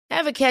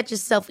Ever catch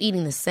yourself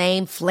eating the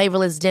same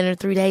flavorless dinner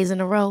 3 days in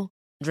a row?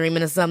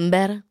 Dreaming of something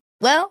better?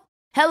 Well,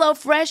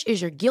 HelloFresh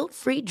is your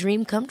guilt-free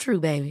dream come true,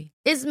 baby.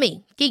 It's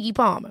me, Keke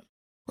Palmer.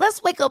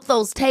 Let's wake up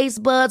those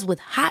taste buds with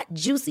hot,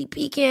 juicy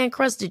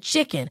pecan-crusted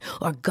chicken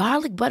or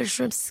garlic butter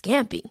shrimp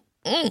scampi.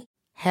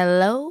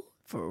 Hello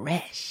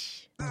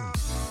Fresh.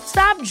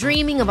 Stop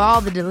dreaming of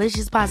all the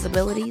delicious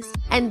possibilities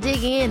and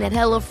dig in at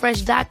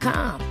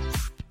HelloFresh.com.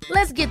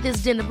 Let's get this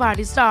dinner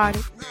party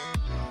started.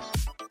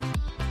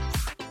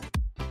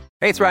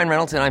 Hey, it's Ryan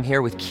Reynolds, and I'm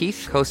here with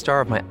Keith,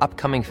 co-star of my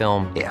upcoming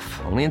film,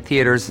 If, only in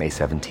theaters May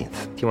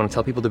 17th. Do you want to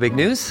tell people the big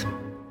news?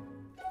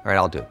 All right,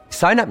 I'll do it.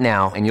 Sign up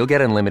now and you'll get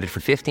unlimited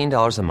for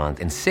 $15 a month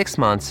and 6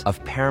 months of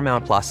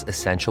Paramount Plus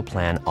Essential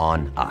Plan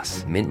on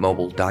us.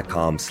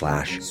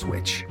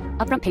 MintMobile.com/switch.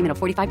 Upfront payment of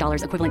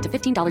 $45 equivalent to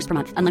 $15 per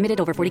month. Unlimited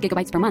over 40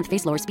 gigabytes per month.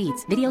 Face lower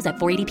speeds. Videos at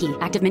 480p.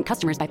 Active Mint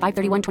customers by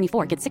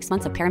 531.24 get 6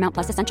 months of Paramount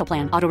Plus Essential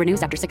Plan. Auto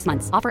renews after 6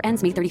 months. Offer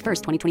ends May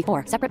 31st,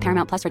 2024. Separate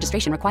Paramount Plus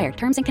registration required.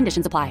 Terms and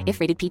conditions apply if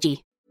rated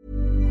PG.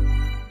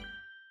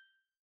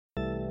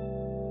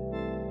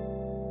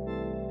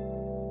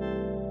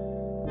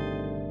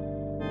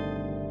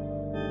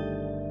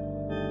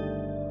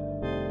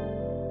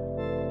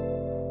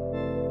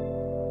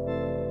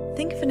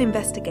 Think of an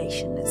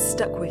investigation that's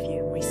stuck with you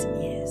in recent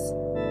years.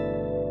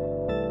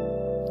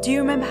 Do you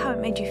remember how it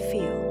made you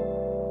feel?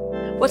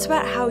 What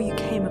about how you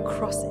came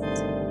across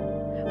it?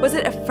 Was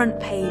it a front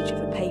page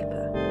of a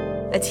paper,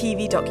 a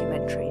TV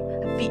documentary,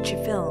 a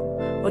feature film,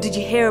 or did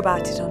you hear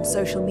about it on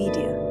social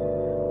media?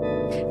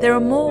 There are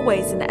more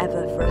ways than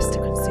ever for us to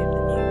consume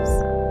the news.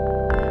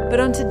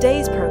 But on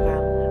today's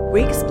programme,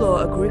 we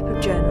explore a group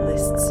of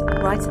journalists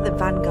right at the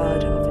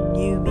vanguard of a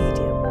new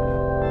medium,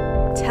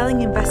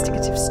 telling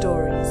investigative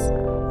stories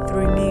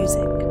through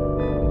music.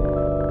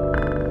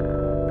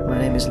 My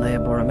name is Leia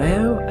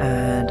Borromeo,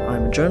 and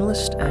I'm a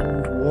journalist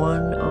and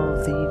one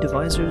of the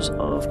devisers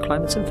of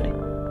Climate Symphony.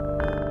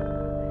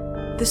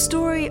 The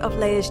story of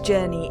Leia's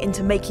journey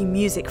into making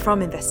music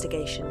from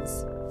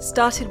investigations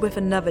started with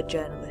another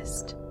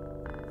journalist,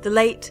 the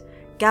late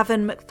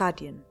Gavin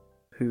McFadyen,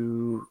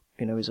 who,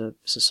 is a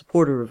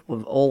supporter of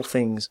all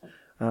things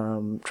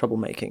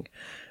troublemaking.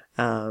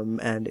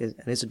 And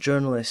is a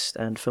journalist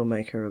and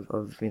filmmaker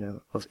of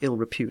ill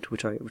repute,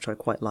 which I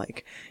quite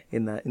like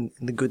in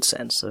the good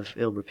sense of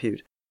ill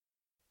repute.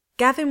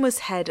 Gavin was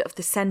head of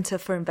the Centre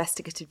for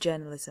Investigative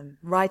Journalism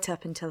right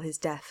up until his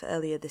death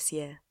earlier this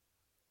year.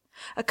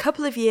 A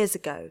couple of years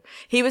ago,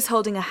 he was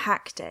holding a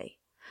hack day,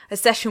 a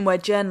session where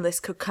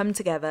journalists could come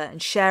together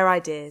and share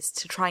ideas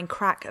to try and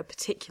crack a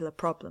particular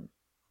problem.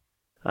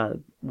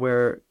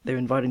 Where they're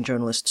inviting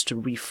journalists to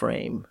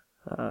reframe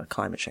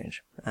climate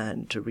change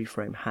and to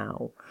reframe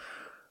how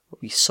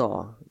we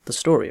saw the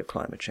story of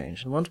climate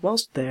change. And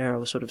whilst there, I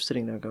was sort of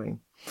sitting there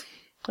going,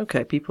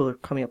 okay, people are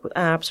coming up with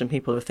apps and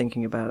people are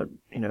thinking about,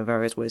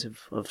 various ways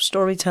of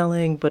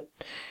storytelling, but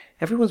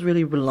everyone's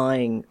really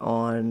relying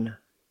on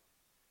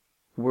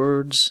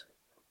words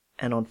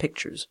and on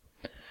pictures.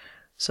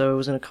 So I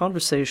was in a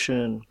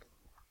conversation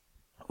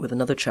with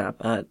another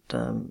chap at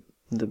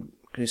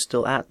who's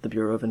still at the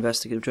Bureau of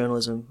Investigative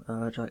Journalism,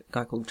 a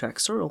guy called Jack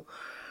Searle,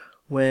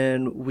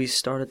 when we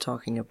started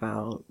talking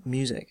about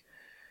music.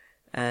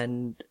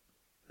 And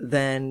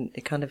then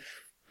it kind of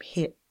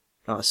hit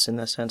us in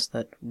the sense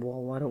that,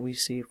 well, why don't we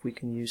see if we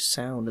can use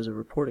sound as a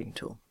reporting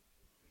tool?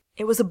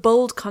 It was a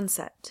bold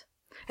concept,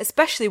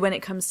 especially when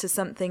it comes to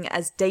something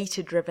as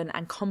data-driven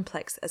and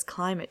complex as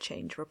climate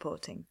change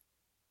reporting.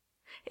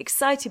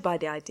 Excited by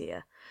the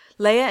idea,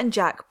 Leia and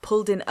Jack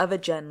pulled in other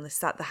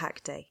journalists at the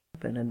hack day.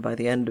 And then by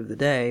the end of the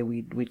day,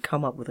 we'd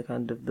come up with a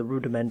kind of the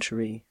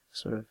rudimentary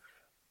sort of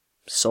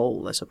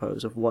soul, I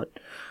suppose, of what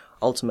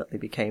ultimately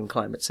became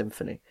Climate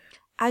Symphony.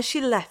 As she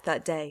left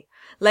that day,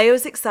 Leia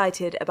was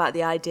excited about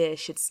the idea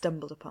she'd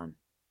stumbled upon,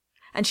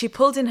 and she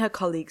pulled in her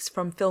colleagues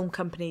from film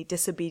company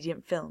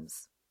Disobedient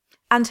Films,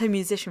 and her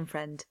musician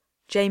friend,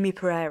 Jamie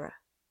Pereira.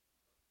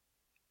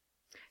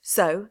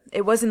 So,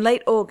 it was in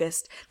late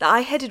August that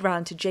I headed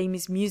round to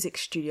Jamie's music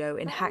studio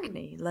in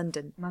Hackney,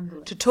 London,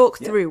 to talk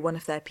through one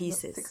of their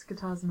pieces. 6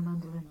 guitars and a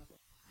mandolin.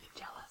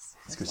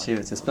 It's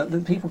gratuitous, but the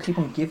people keep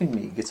on giving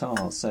me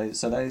guitars, so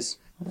those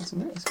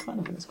it's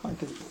quite good. It's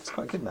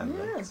quite good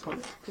memory. Yeah, it's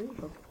quite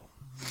beautiful.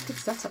 Good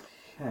setup.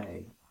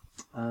 Okay.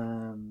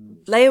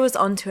 Leia was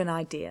onto an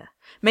idea,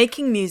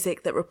 making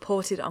music that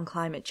reported on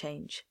climate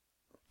change.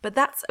 But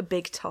that's a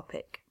big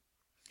topic.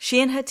 She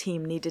and her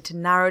team needed to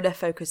narrow their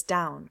focus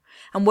down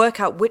and work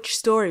out which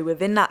story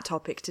within that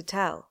topic to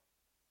tell.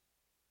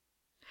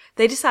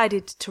 They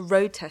decided to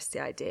road test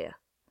the idea,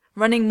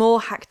 running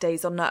more hack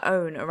days on their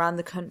own around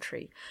the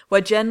country,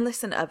 where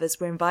journalists and others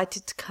were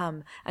invited to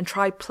come and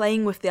try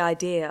playing with the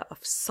idea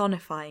of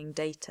sonifying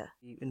data.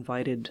 We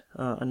invited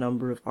a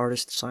number of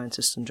artists,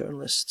 scientists, and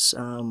journalists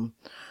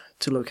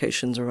to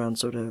locations around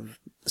sort of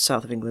the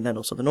south of England and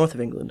also the north of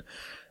England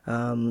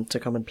to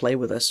come and play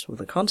with us with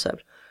the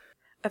concept.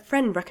 A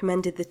friend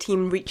recommended the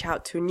team reach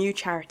out to a new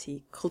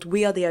charity called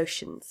We Are the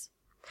Oceans,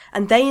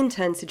 and they in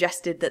turn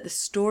suggested that the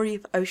story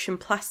of ocean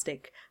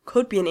plastic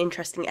could be an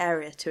interesting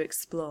area to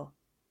explore.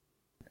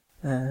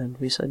 And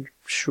we said,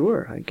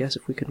 sure, I guess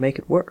if we could make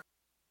it work.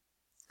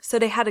 So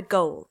they had a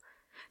goal.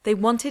 They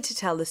wanted to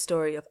tell the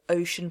story of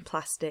ocean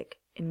plastic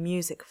in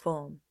music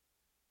form.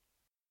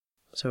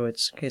 So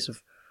it's a case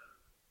of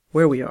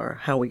where we are,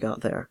 how we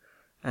got there,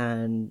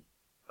 and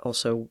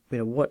also,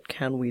 what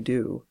can we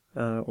do,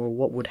 or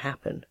what would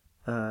happen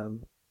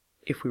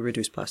if we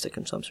reduce plastic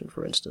consumption,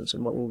 for instance,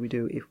 and what would we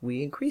do if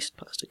we increased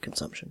plastic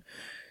consumption?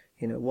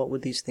 What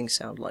would these things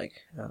sound like?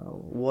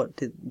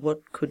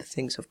 What could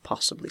things have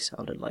possibly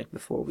sounded like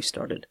before we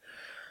started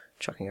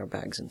chucking our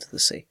bags into the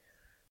sea?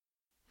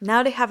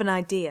 Now they have an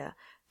idea.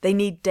 They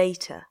need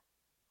data.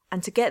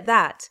 And to get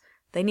that,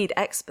 they need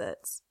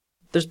experts.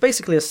 There's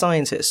basically a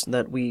scientist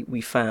that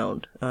we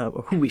found,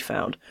 or who we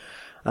found,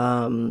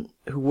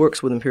 who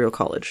works with Imperial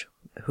College,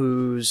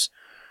 who's,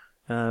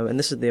 and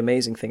this is the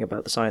amazing thing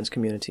about the science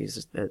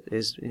communities,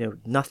 is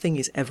nothing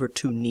is ever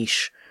too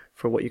niche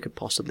for what you could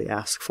possibly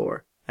ask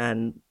for.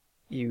 And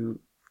you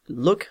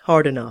look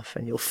hard enough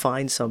and you'll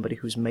find somebody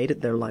who's made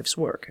it their life's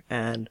work.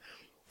 And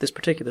this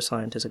particular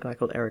scientist, a guy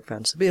called Eric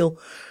Van Sabeel,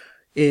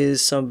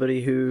 is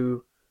somebody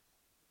who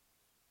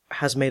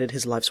has made it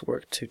his life's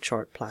work to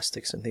chart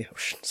plastics in the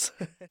oceans.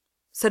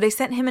 So they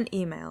sent him an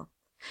email,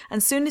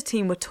 and soon the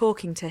team were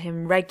talking to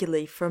him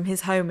regularly from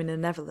his home in the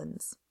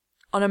Netherlands,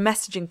 on a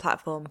messaging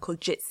platform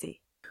called Jitsi.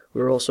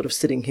 We were all sort of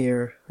sitting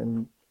here,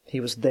 and he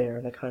was there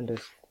in a kind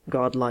of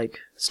godlike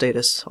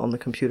status on the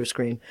computer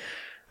screen,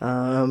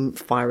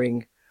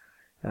 firing,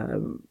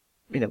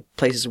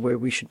 places where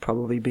we should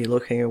probably be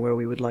looking or where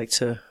we would like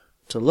to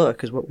look,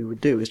 because what we would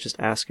do is just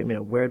ask him,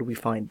 where do we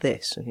find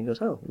this? And he goes,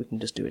 oh, we can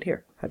just do it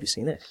here. Have you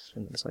seen this?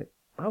 And it's like,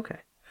 okay.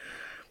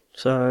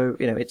 So,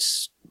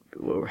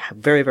 we're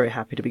very, very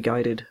happy to be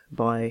guided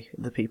by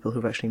the people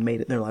who've actually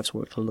made it their life's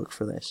work to look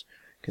for this,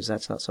 because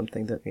that's not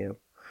something that,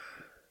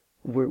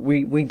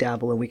 we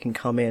dabble and we can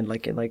come in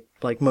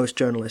like most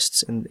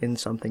journalists in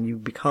something. You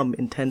become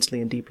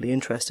intensely and deeply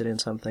interested in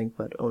something,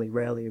 but only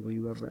rarely will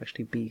you ever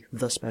actually be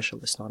the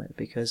specialist on it,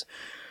 because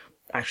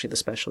actually the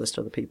specialists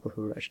are the people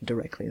who are actually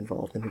directly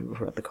involved and who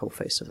are at the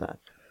coalface of that.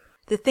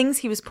 The things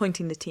he was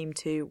pointing the team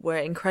to were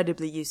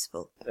incredibly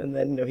useful. And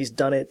then, he's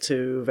done it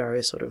to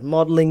various sort of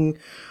modeling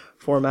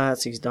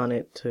formats. He's done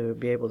it to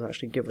be able to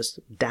actually give us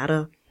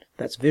data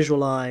that's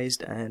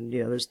visualized. And,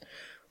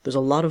 there's a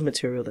lot of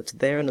material that's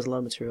there, and there's a lot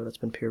of material that's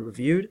been peer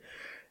reviewed.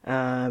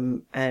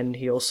 And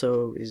he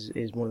also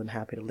is more than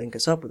happy to link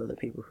us up with other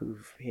people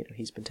who've,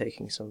 he's been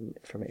taking some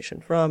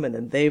information from, and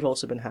then they've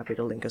also been happy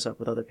to link us up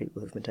with other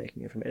people who've been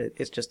taking information.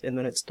 It's just, and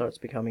then it starts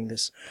becoming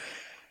this,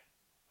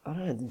 I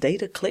don't know,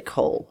 data click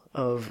hole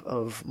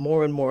of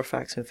more and more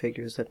facts and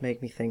figures that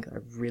make me think I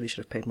really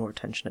should have paid more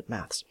attention at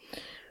maths.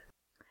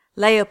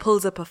 Leia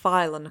pulls up a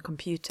file on the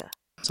computer.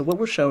 So what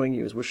we're showing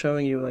you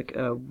like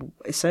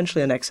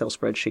essentially an Excel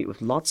spreadsheet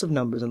with lots of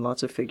numbers and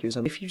lots of figures.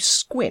 And if you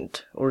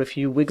squint, or if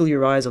you wiggle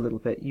your eyes a little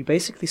bit, you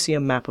basically see a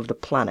map of the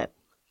planet.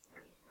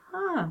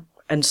 Ah.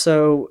 And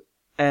so,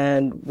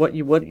 what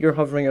you're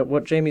hovering at,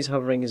 what Jamie's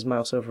hovering his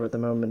mouse over at the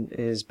moment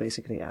is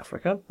basically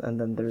Africa. And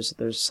then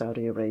there's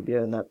Saudi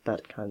Arabia and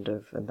that kind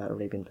of, and that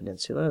Arabian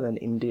Peninsula. Then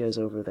India is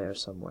over there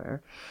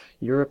somewhere.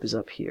 Europe is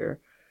up here.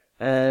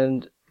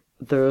 And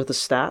there are the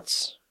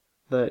stats.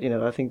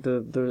 I think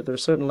there are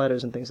certain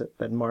letters and things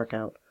that mark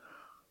out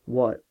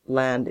what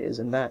land is,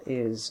 and that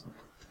is,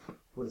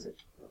 what is it?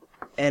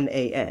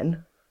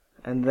 NAN.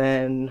 And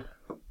then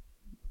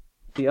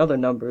the other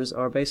numbers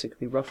are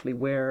basically roughly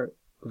where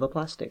the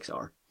plastics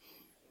are.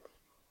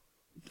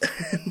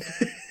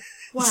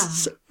 Wow.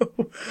 So,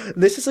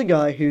 this is a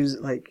guy who's,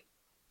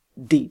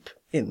 deep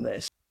in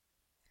this.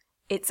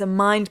 It's a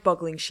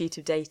mind-boggling sheet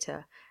of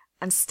data.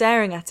 And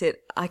staring at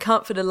it, I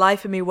can't for the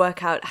life of me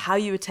work out how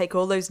you would take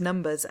all those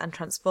numbers and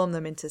transform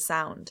them into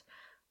sound.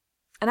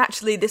 And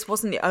actually, this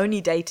wasn't the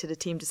only data the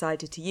team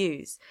decided to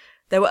use.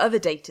 There were other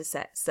data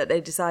sets that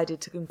they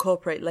decided to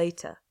incorporate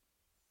later.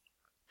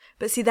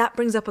 But see, that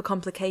brings up a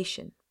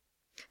complication.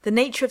 The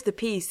nature of the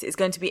piece is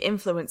going to be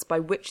influenced by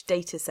which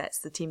data sets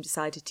the team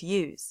decided to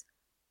use.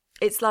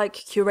 It's like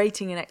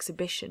curating an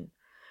exhibition.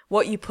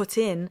 What you put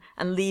in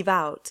and leave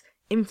out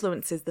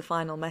influences the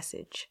final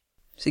message.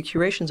 See,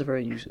 curation's a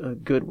very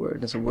good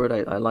word. It's a word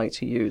I like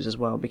to use as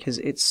well, because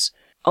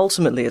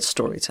ultimately it's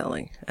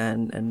storytelling,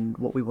 and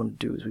what we want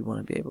to do is we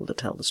want to be able to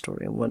tell the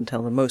story, and we want to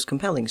tell the most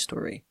compelling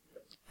story.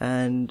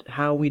 And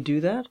how we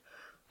do that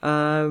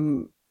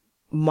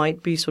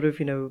might be sort of,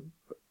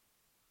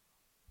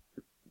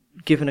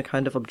 given a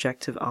kind of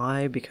objective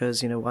eye,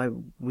 because,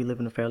 we live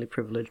in a fairly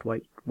privileged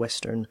white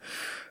Western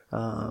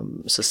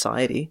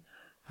society.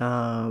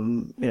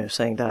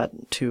 Saying that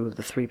two of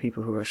the three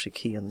people who are actually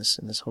key in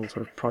this whole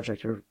sort of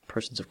project are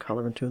persons of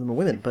color, and two of them are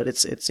women. But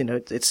it's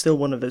still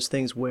one of those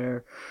things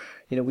where,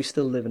 we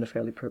still live in a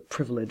fairly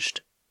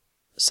privileged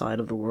side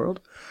of the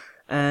world.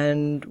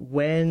 And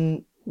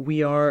when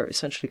we are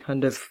essentially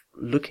kind of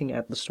looking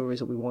at the stories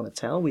that we want to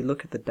tell, we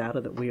look at the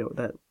data that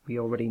we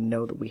already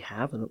know that we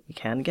have and that we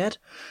can get.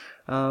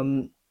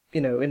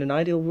 In an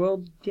ideal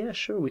world, yeah,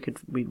 sure,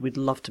 we'd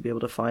love to be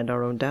able to find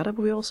our own data,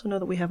 but we also know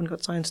that we haven't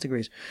got science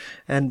degrees,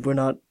 and we're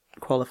not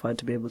qualified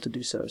to be able to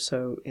do so.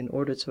 So in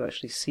order to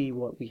actually see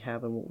what we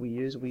have and what we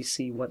use, we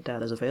see what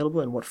data is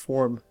available and what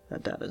form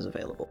that data is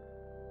available.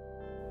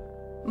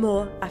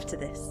 More after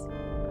this.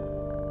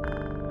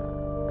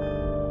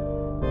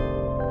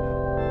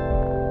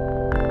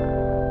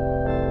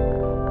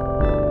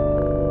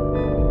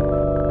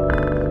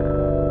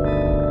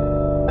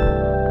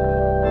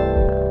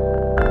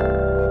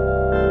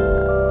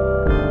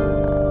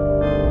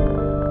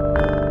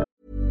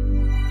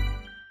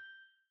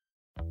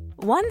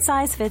 One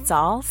size fits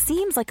all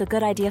seems like a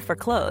good idea for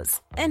clothes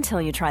until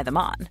you try them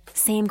on.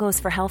 Same goes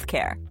for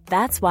healthcare.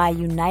 That's why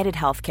United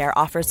Healthcare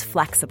offers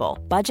flexible,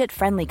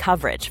 budget-friendly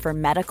coverage for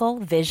medical,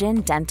 vision,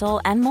 dental,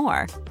 and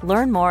more.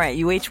 Learn more at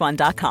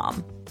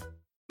uh1.com.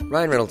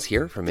 Ryan Reynolds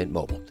here from Mint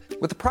Mobile.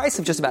 With the price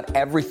of just about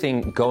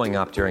everything going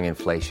up during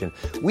inflation,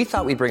 we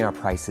thought we'd bring our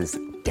prices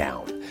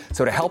down.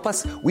 So to help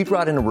us, we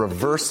brought in a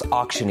reverse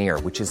auctioneer,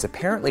 which is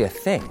apparently a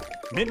thing.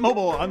 Mint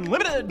Mobile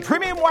Unlimited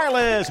Premium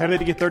Wireless. How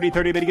to get 30,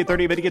 30, bit to get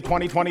 30, bit to get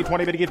 20, 20,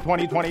 20, bit to get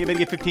 20, 20, bit to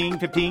get 15,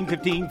 15,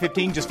 15,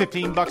 15, just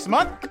 $15 a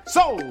month?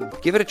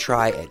 Sold! Give it a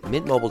try at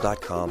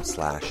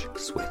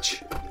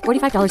mintmobile.com/switch.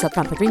 $45 up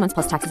front for 3 months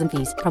plus taxes and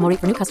fees. Promo rate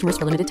for new customers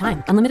for limited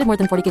time. Unlimited more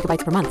than 40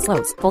 gigabytes per month.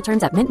 Slows full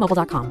terms at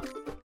mintmobile.com.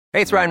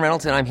 Hey, it's Ryan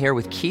Reynolds, and I'm here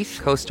with Keith,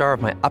 co-star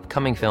of my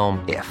upcoming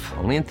film, If,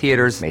 only in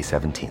theaters May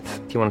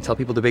 17th. Do you want to tell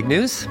people the big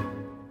news?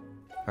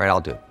 All right,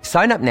 I'll do it.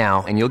 Sign up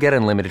now and you'll get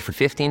unlimited for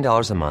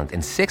 $15 a month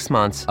and 6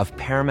 months of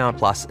Paramount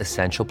Plus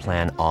Essential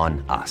Plan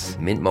on us.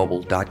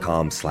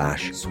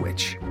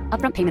 mintmobile.com/switch.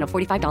 Upfront payment of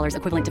 $45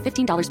 equivalent to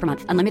 $15 per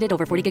month. Unlimited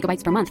over 40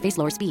 gigabytes per month. Face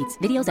lower speeds.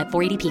 Videos at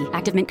 480p.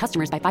 Active Mint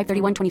customers by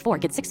 531.24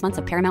 get 6 months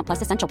of Paramount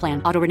Plus Essential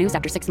Plan. Auto renews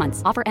after 6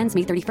 months. Offer ends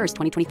May 31st,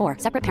 2024.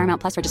 Separate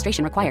Paramount Plus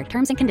registration required.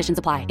 Terms and conditions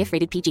apply if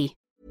rated PG.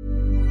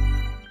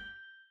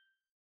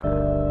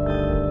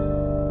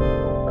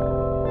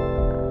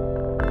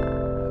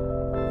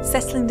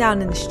 Settling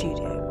down in the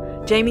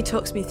studio, Jamie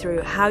talks me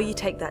through how you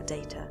take that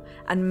data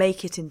and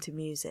make it into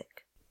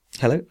music.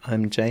 Hello,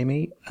 I'm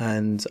Jamie,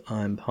 and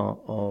I'm part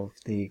of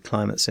the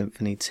Climate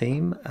Symphony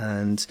team.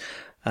 And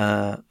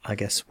I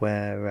guess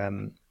where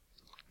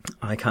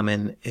I come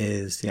in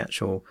is the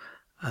actual,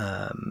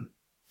 I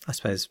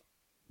suppose,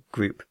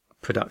 group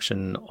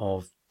production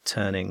of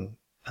turning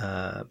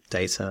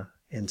data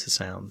into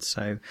sound.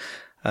 So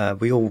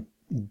we all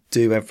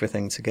do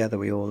everything together.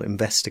 We all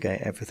investigate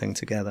everything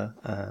together.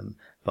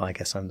 But I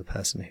guess I'm the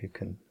person who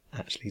can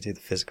actually do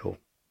the physical,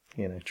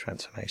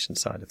 transformation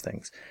side of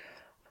things.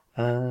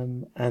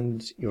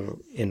 And you're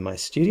in my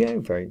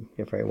studio.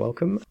 You're very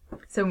welcome.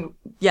 So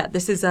yeah,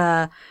 this is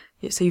so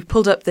you've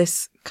pulled up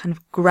this kind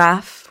of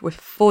graph with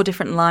 4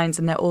 different lines,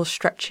 and they're all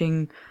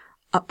stretching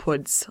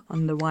upwards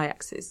on the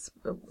y-axis.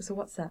 So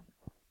what's that?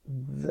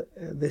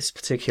 This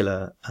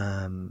particular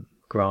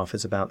graph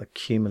is about the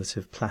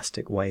cumulative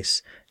plastic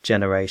waste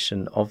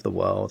generation of the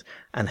world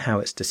and how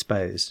it's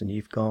disposed. And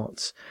you've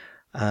got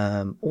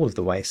all of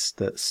the waste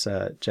that's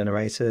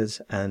generated,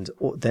 and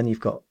then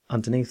you've got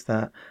underneath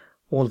that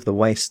all of the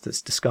waste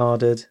that's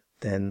discarded,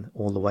 then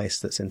all the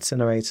waste that's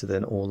incinerated,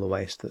 and all the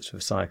waste that's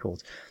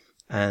recycled.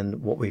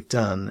 And what we've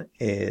done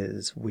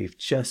is we've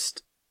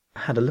just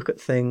had a look at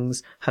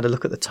things, had a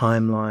look at the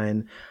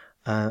timeline,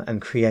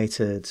 and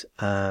created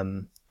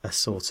a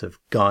sort of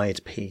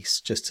guide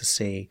piece just to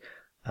see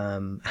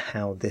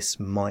how this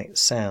might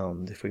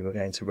sound if we were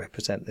going to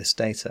represent this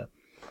data.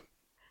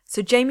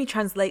 So Jamie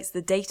translates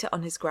the data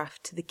on his graph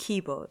to the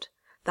keyboard.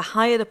 The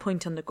higher the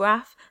point on the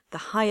graph, the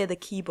higher the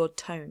keyboard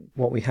tone.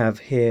 What we have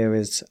here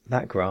is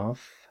that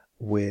graph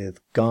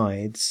with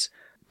guides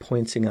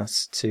pointing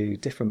us to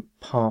different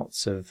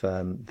parts of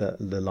the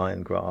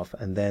line graph,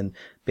 and then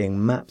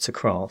being mapped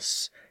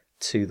across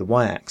to the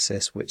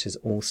y-axis, which is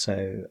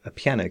also a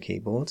piano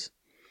keyboard.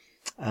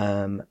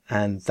 And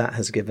that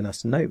has given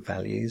us note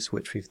values,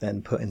 which we've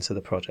then put into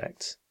the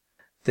project.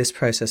 This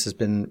process has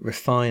been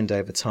refined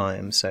over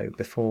time. So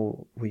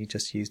before we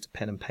just used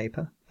pen and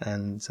paper,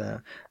 and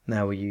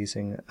now we're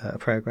using a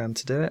program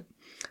to do it.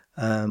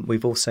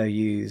 We've also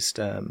used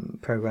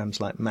programs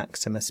like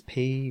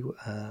MaxMSP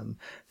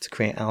to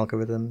create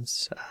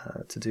algorithms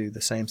to do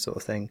the same sort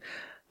of thing.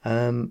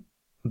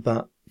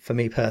 But for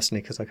me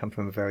personally, because I come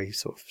from a very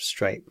sort of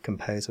straight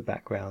composer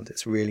background,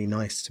 it's really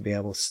nice to be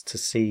able to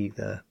see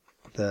the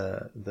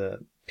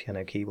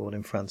piano keyboard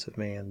in front of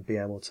me and be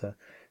able to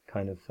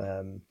kind of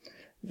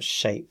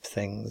shape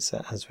things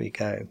as we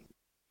go.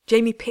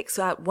 Jamie picks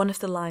out one of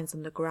the lines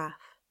on the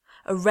graph,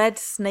 a red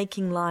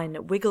snaking line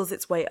that wiggles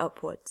its way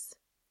upwards.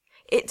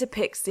 It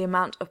depicts the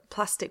amount of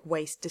plastic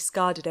waste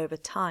discarded over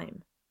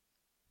time.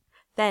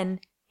 Then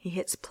he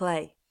hits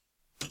play.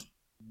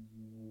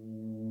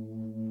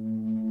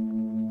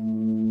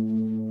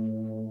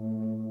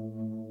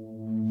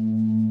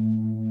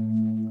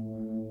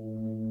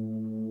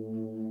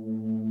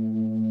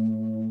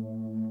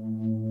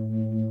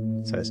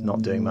 So it's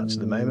not doing much at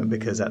the moment,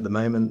 because at the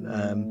moment,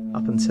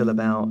 up until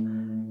about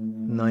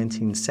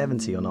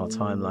 1970 on our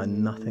timeline,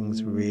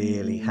 nothing's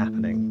really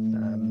happening.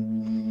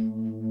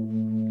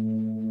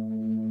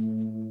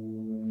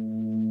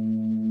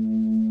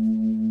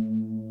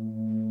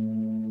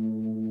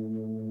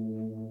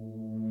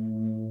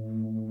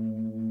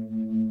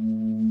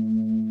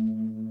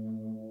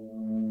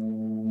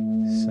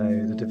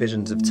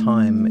 divisions of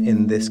time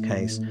in this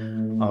case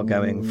are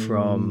going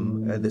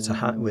from,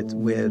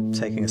 we're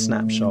taking a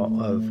snapshot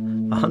of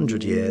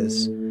 100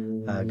 years,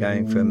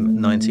 going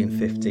from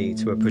 1950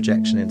 to a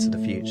projection into the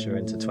future,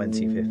 into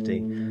 2050,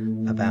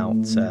 about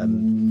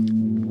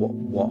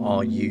what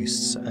our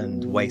use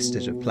and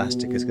wastage of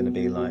plastic is going to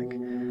be like.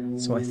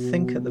 So I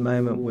think at the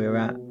moment we're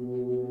at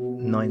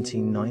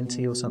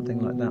 1990 or something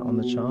like that on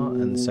the chart,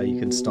 and so you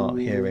can start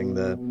hearing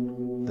the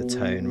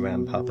tone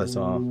ramp up as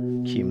our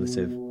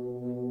cumulative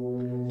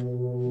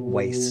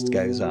waste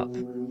goes up,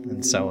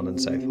 and so on and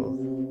so forth.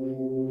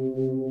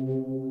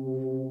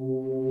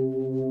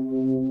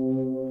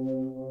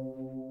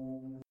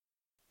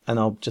 And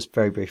I'll just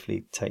very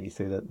briefly take you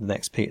through the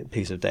next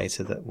piece of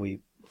data that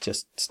we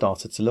just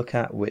started to look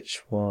at,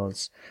 which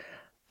was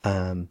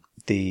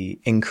the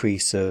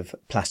increase of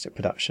plastic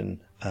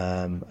production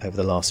over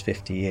the last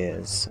 50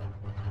 years.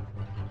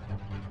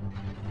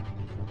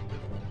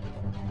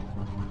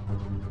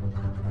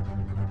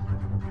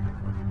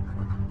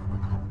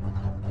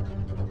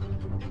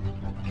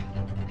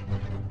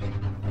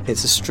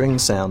 It's a string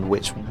sound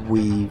which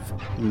we've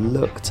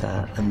looked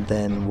at, and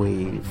then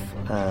we've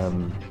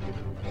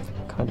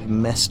kind of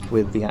messed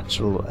with the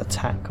actual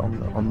attack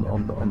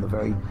on the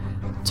very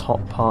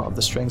top part of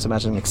the strings.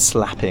 Imagine like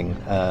slapping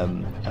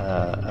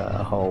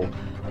a whole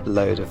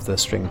load of the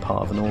string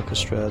part of an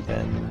orchestra,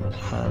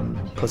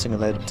 then putting a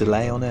load of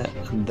delay on it,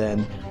 and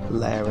then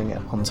layering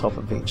it on top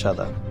of each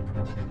other.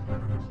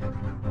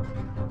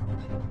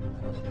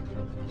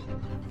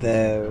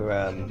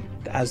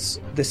 As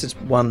this is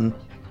one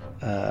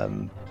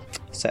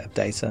set of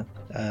data,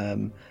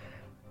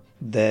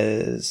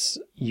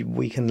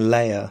 we can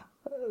layer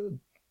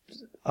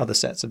other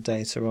sets of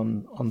data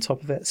on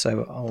top of it.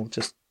 So I'll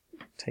just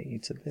take you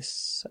to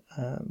this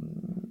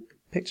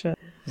picture.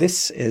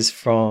 This is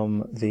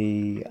from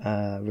the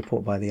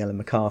report by the Ellen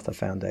MacArthur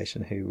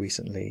Foundation, who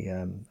recently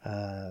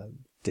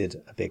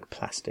did a big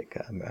plastic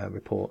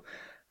report,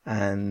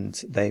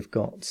 and they've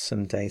got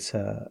some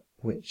data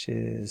which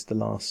is the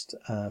last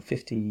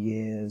 50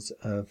 years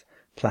of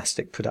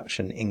plastic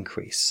production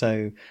increase.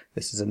 So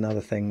this is another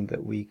thing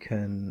that we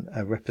can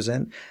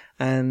represent,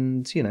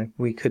 and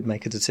we could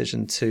make a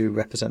decision to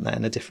represent that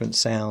in a different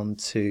sound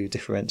to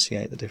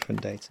differentiate the different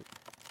data.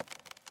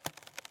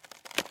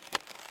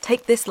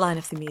 Take this line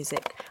of the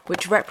music,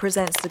 which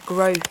represents the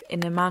growth in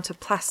the amount of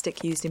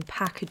plastic used in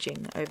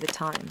packaging over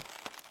time.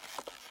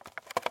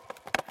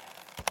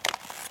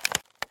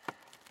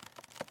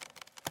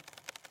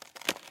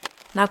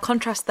 Now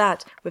contrast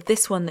that with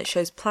this one that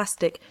shows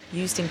plastic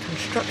used in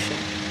construction.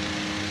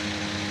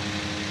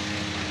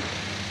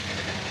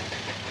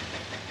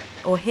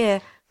 Or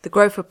here, the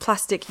growth of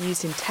plastic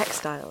used in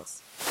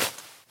textiles.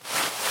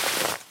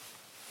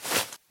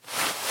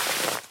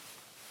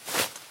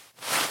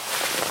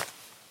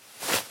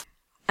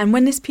 And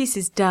when this piece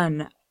is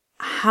done,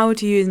 how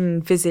do you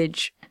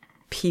envisage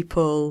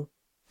people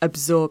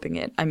absorbing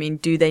it? I mean,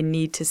 do they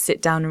need to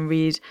sit down and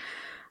read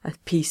a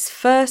piece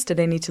first? Do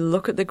they need to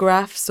look at the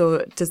graphs,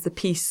 or does the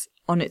piece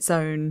on its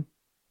own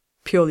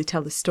purely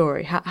tell the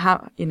story?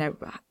 How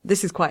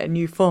this is quite a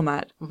new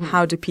format. Mm-hmm.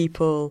 How do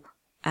people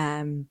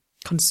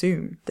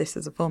consume this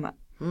as a format?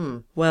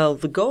 Well,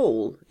 the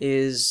goal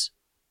is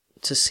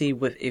to see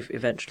if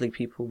eventually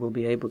people will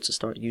be able to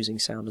start using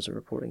sound as a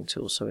reporting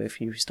tool. So if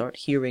you start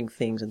hearing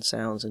things and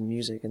sounds and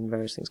music and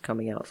various things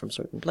coming out from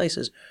certain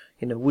places,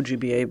 would you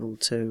be able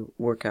to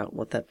work out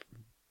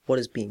what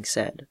is being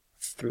said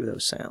through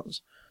those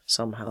sounds,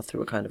 somehow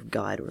through a kind of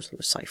guide or a sort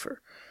of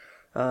cipher?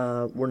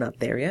 We're not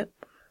there yet,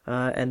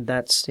 and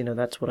that's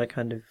what I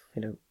kind of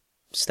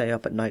stay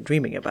up at night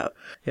dreaming about.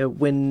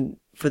 When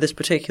for this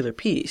particular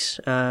piece,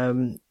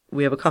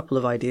 we have a couple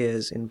of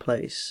ideas in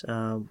place.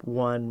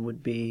 One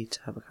would be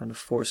to have a kind of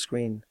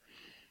 4-screen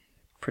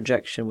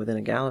projection within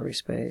a gallery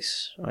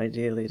space,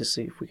 ideally to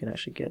see if we can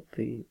actually get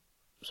the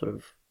sort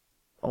of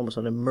almost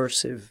an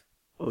immersive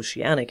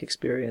oceanic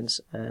experience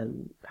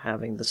and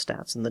having the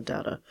stats and the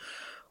data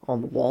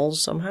on the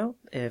walls somehow.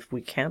 If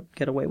we can't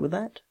get away with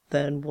that,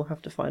 then we'll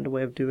have to find a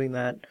way of doing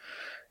that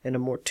in a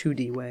more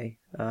 2D way,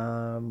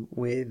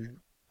 with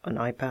an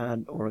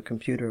iPad or a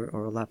computer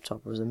or a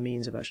laptop as a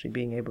means of actually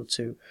being able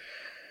to,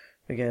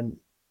 again,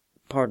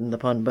 pardon the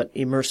pun, but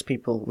immerse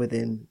people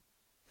within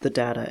the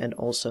data and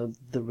also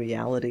the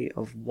reality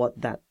of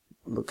what that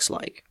looks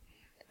like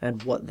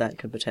and what that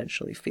can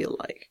potentially feel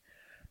like.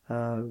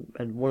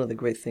 And one of the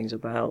great things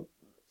about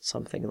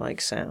something like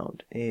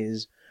sound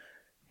is,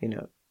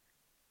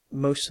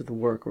 most of the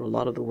work, or a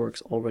lot of the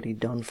work's already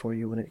done for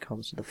you when it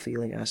comes to the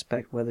feeling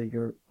aspect, whether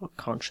you're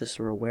conscious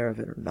or aware of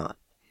it or not.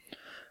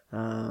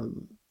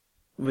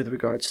 With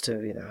regards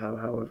to,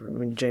 however,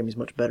 Jamie's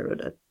much better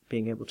at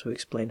being able to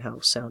explain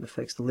how sound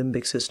affects the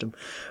limbic system,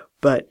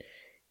 but,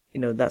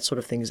 that sort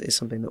of thing is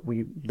something that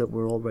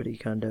we're already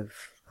kind of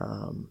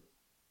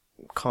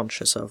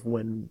conscious of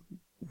when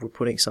we're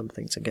putting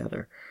something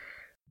together.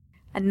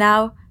 And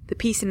now, the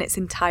piece in its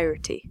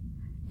entirety.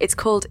 It's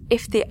called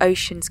If the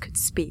Oceans Could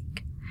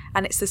Speak,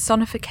 and it's the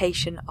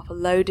sonification of a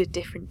load of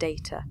different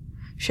data,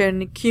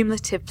 showing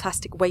cumulative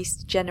plastic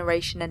waste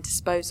generation and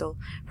disposal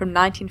from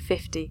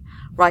 1950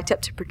 right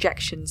up to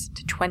projections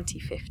to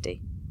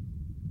 2050.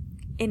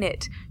 In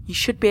it, you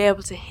should be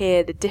able to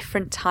hear the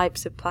different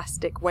types of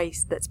plastic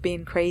waste that's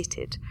being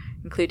created,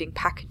 including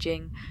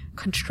packaging,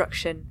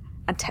 construction,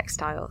 and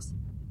textiles.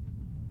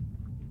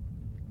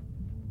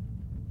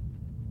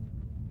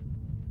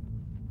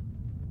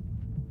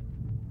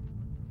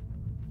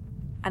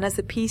 And as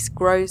the piece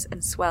grows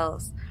and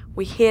swells,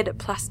 we hear that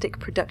plastic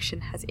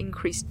production has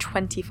increased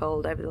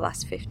 20-fold over the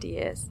last 50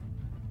 years.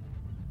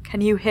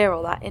 Can you hear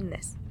all that in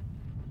this?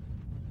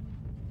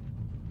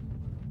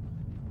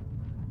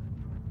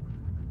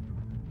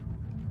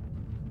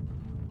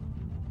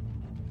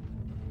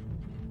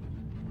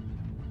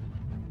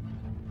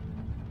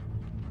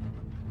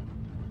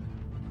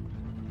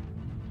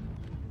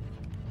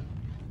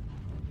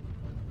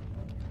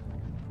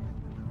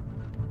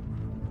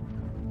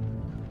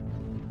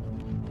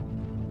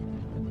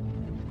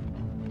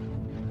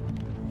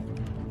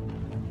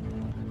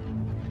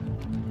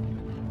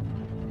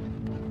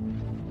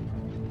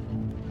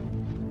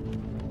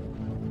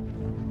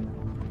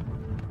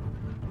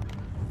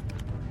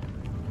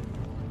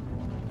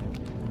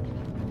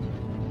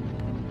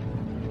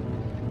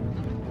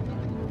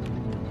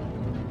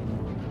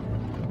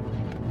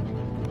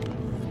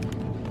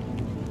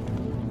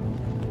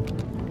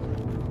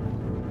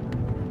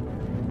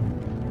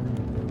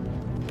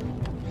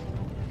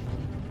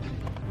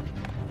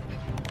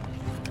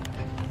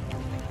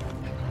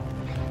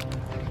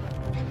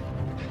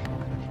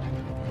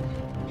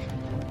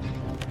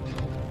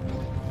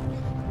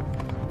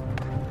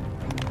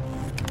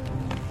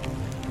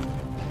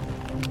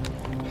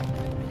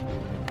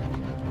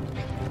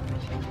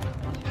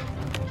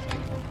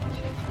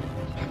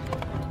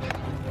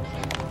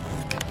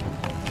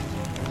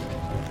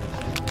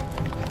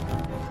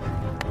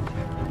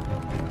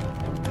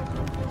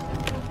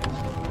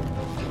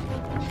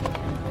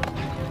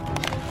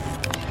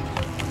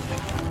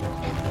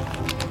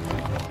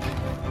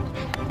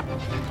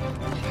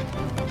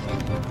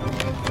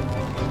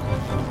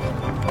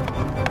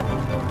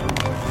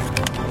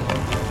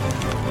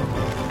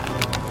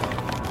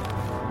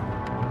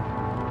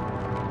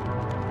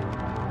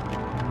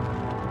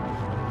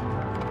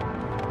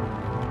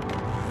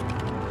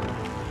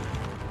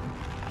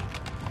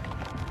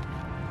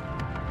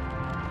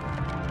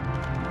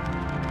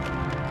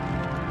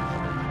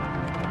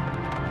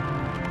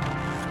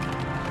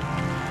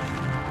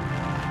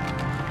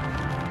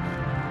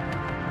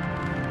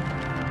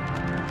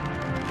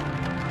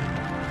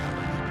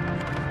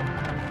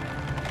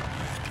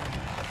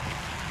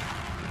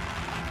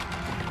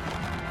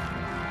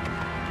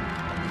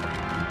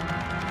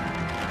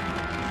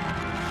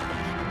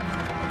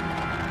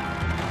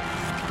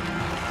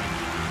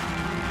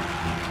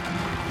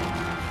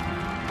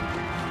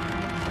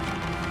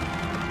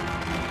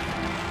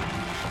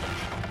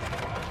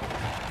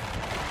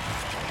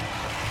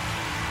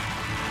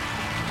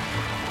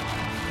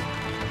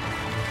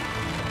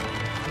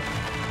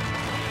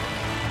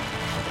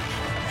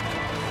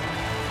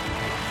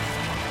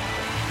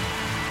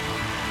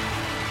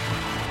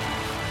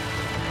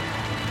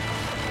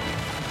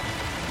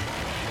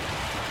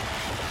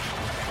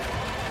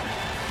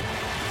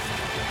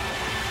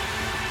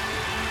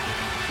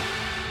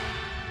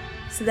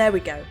 So there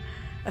we go.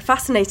 A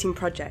fascinating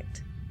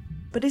project.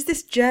 But is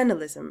this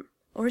journalism,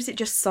 or is it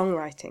just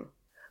songwriting?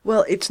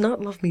 Well, it's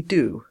not Love Me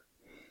Do.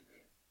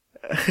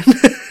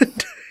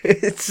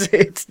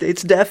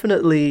 It's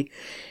definitely,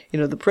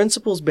 the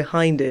principles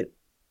behind it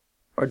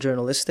are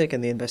journalistic,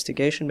 and the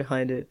investigation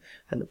behind it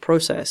and the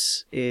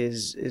process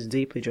is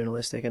deeply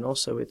journalistic, and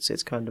also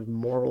its kind of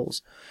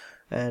morals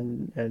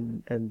and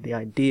the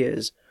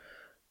ideas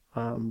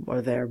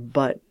are there.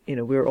 But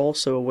we're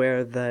also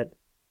aware that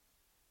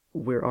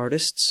we're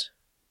artists.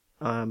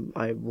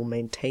 I will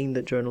maintain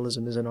that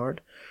journalism is an art,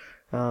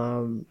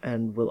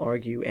 and will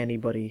argue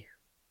anybody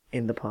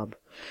in the pub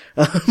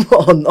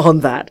on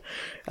that.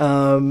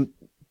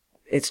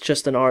 It's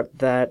just an art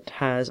that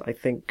has, I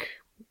think,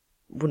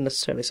 wouldn't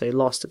necessarily say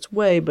lost its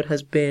way, but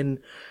has been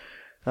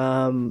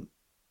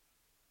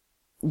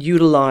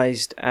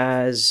utilized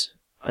as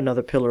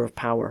another pillar of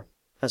power,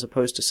 as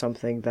opposed to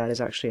something that is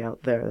actually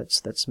out there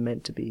that's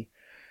meant to be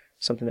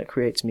something that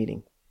creates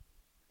meaning.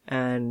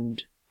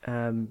 And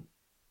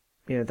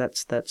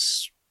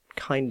that's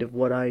kind of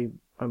what I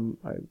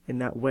in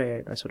that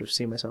way, I sort of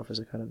see myself as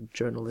a kind of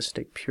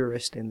journalistic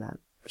purist in that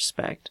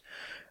respect,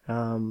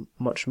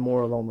 much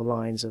more along the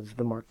lines of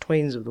the Mark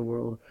Twains of the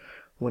world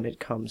when it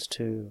comes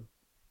to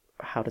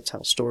how to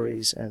tell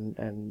stories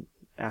and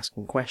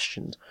asking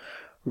questions,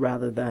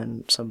 rather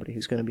than somebody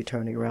who's going to be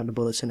turning around a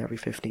bulletin every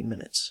 15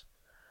 minutes.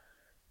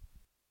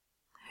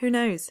 Who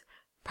knows?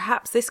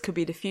 Perhaps this could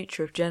be the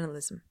future of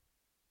journalism.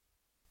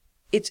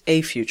 It's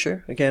a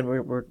future. Again,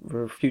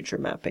 we're future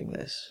mapping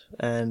this,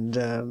 and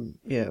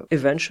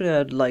eventually,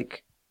 I'd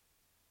like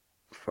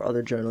for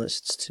other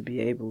journalists to be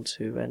able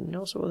to, and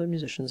also other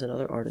musicians and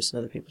other artists and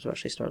other people to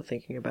actually start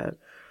thinking about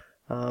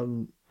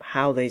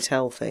how they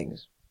tell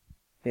things,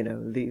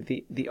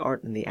 the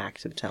art and the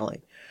act of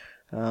telling,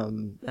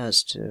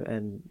 as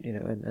to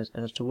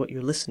what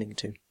you're listening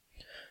to,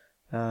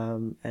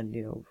 and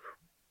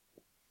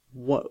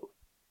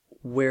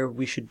where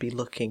we should be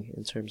looking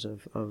in terms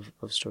of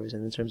stories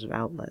and in terms of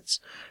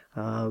outlets.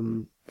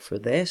 For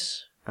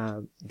this,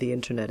 the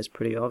internet is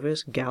pretty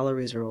obvious.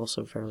 Galleries are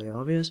also fairly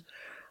obvious.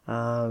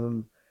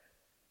 But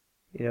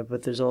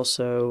there's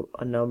also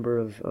a number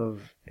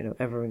of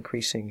ever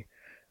increasing,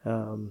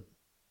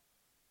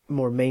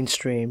 more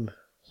mainstream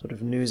sort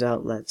of news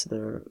outlets that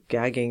are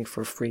gagging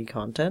for free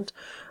content.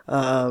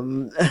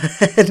 And,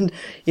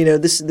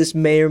 this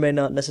may or may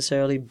not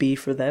necessarily be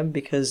for them,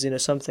 because,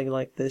 something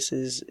like this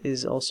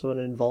is also an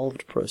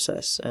involved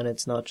process, and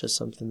it's not just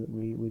something that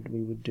we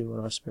would do in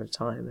our spare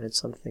time. And it's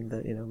something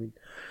that,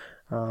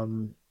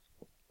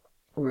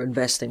 we're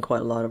investing quite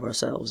a lot of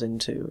ourselves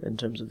into in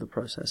terms of the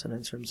process and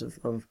in terms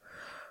of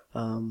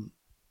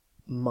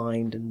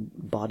mind and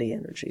body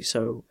energy.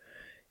 So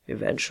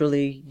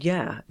eventually,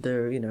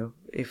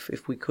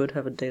 if we could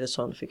have a data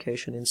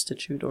sonification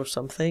institute or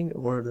something,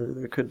 or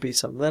there could be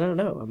something, I don't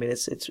know. I mean,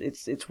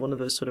 it's one of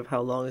those sort of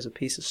how long is a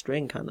piece of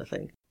string kind of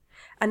thing.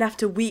 And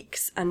after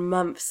weeks and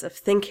months of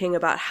thinking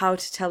about how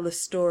to tell the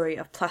story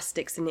of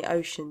plastics in the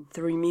ocean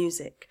through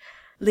music,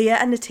 Leah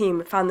and the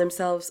team found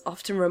themselves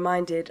often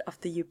reminded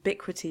of the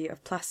ubiquity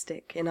of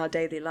plastic in our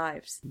daily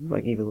lives.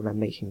 Like even when I'm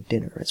making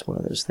dinner, it's one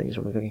of those things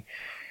where we're going,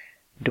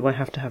 do I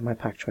have to have my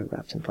pack tray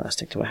wrapped in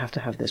plastic? Do I have to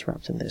have this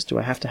wrapped in this? Do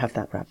I have to have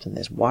that wrapped in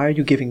this? Why are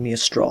you giving me a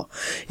straw?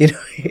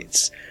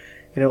 It's,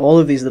 all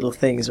of these little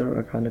things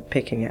are kind of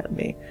picking at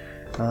me.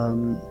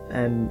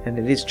 And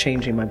it is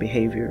changing my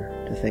behavior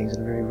to things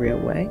in a very real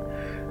way.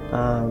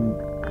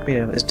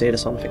 Is data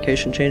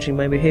sonification changing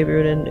my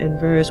behavior in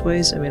various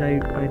ways? I mean,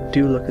 I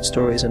do look at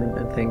stories and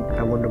think,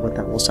 I wonder what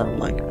that will sound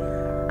like.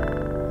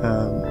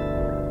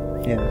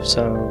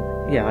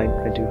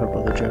 I do hope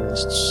other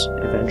journalists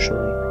eventually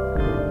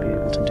will be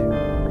able to do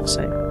the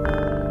same.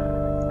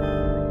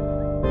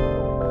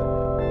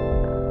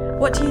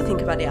 What do you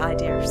think about the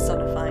idea of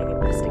sonifying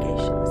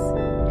investigations?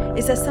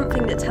 Is there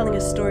something that telling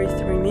a story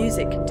through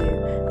music can do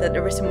that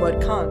the written word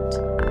can't?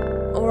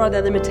 Or are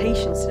there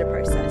limitations to the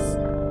process?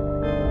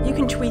 You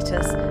can tweet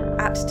us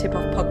at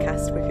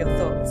TipOffPodcast with your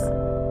thoughts.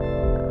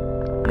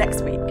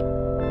 Next week.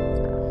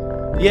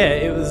 Yeah,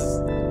 it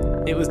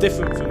was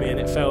different for me, and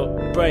it felt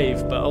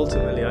brave, but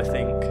ultimately I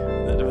think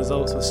that the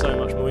results were so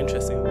much more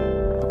interesting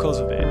because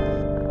of it.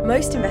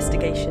 Most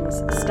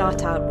investigations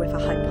start out with a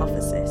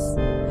hypothesis,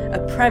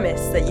 a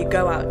premise that you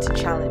go out to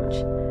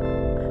challenge.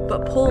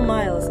 But Paul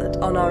Miles at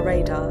On Our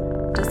Radar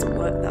doesn't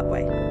work that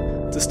way.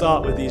 To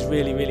start with these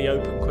really, really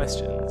open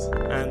questions,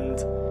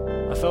 and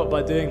I felt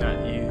by doing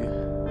that you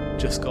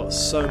just got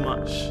so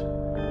much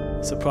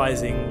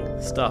surprising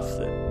stuff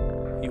that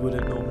you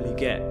wouldn't normally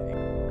get.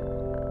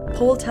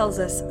 Paul tells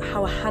us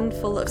how a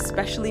handful of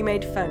specially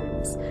made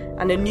phones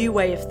and a new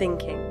way of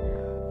thinking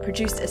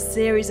produced a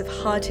series of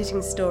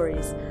hard-hitting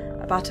stories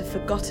about a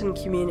forgotten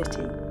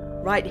community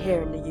right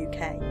here in the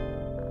UK.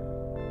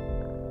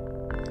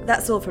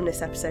 That's all from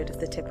this episode of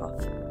The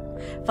Tip-Off.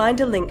 Find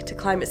a link to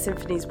Climate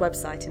Symphony's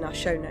website in our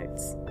show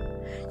notes.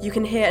 You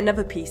can hear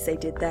another piece they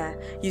did there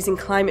using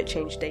climate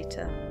change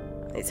data.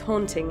 It's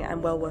haunting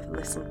and well worth a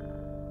listen.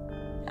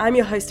 I'm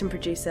your host and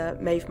producer,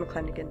 Maeve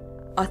McClenaghan.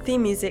 Our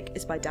theme music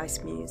is by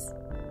Dice Muse.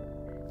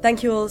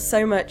 Thank you all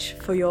so much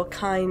for your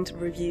kind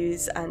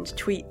reviews and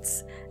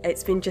tweets.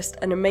 It's been just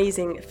an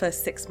amazing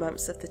first 6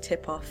 months of The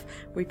Tip-Off.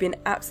 We've been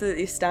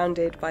absolutely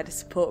astounded by the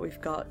support we've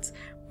got.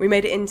 We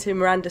made it into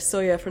Miranda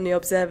Sawyer from The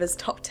Observer's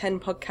top 10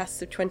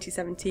 podcasts of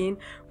 2017,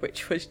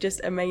 which was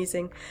just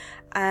amazing.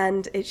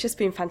 And it's just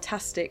been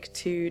fantastic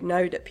to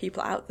know that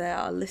people out there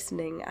are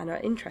listening and are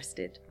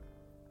interested.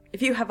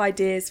 If you have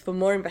ideas for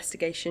more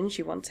investigations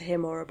you want to hear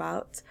more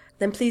about,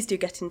 then please do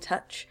get in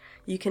touch.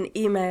 You can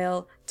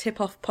email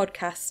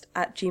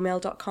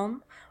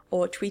tipoffpodcast@gmail.com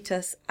or tweet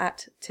us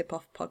at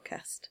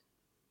tipoffpodcast.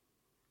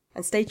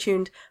 And stay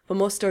tuned for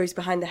more stories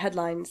behind the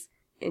headlines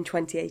in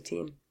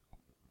 2018.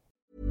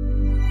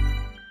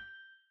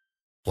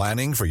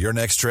 Planning for your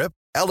next trip?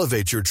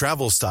 Elevate your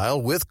travel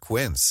style with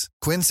Quince.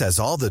 Quince has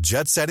all the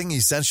jet-setting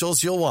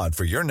essentials you'll want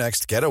for your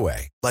next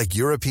getaway, like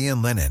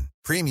European linen,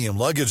 premium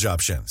luggage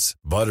options,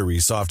 buttery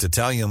soft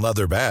Italian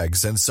leather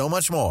bags, and so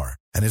much more.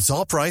 And it's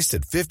all priced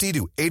at 50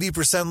 to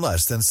 80%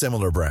 less than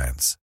similar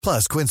brands.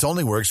 Plus, Quince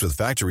only works with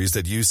factories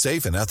that use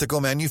safe and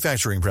ethical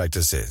manufacturing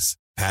practices.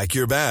 Pack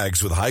your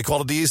bags with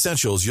high-quality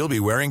essentials you'll be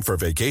wearing for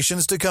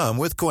vacations to come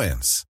with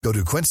Quince. Go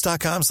to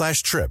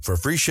quince.com/trip for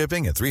free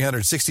shipping and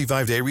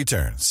 365-day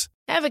returns.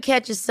 Ever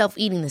catch yourself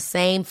eating the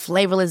same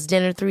flavorless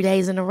dinner 3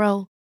 days in a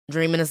row?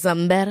 Dreaming of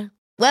something better?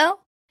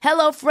 Well,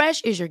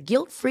 HelloFresh is your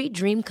guilt-free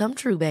dream come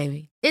true,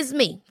 baby. It's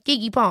me,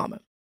 Keke Palmer.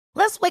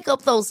 Let's wake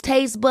up those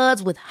taste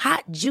buds with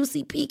hot,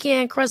 juicy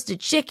pecan-crusted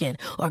chicken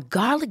or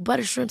garlic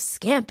butter shrimp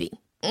scampi.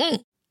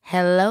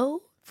 Hello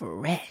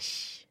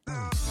Fresh.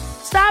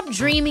 Stop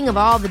dreaming of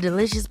all the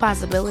delicious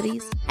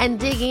possibilities and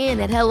dig in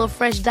at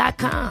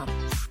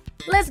HelloFresh.com.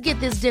 Let's get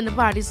this dinner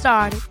party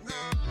started.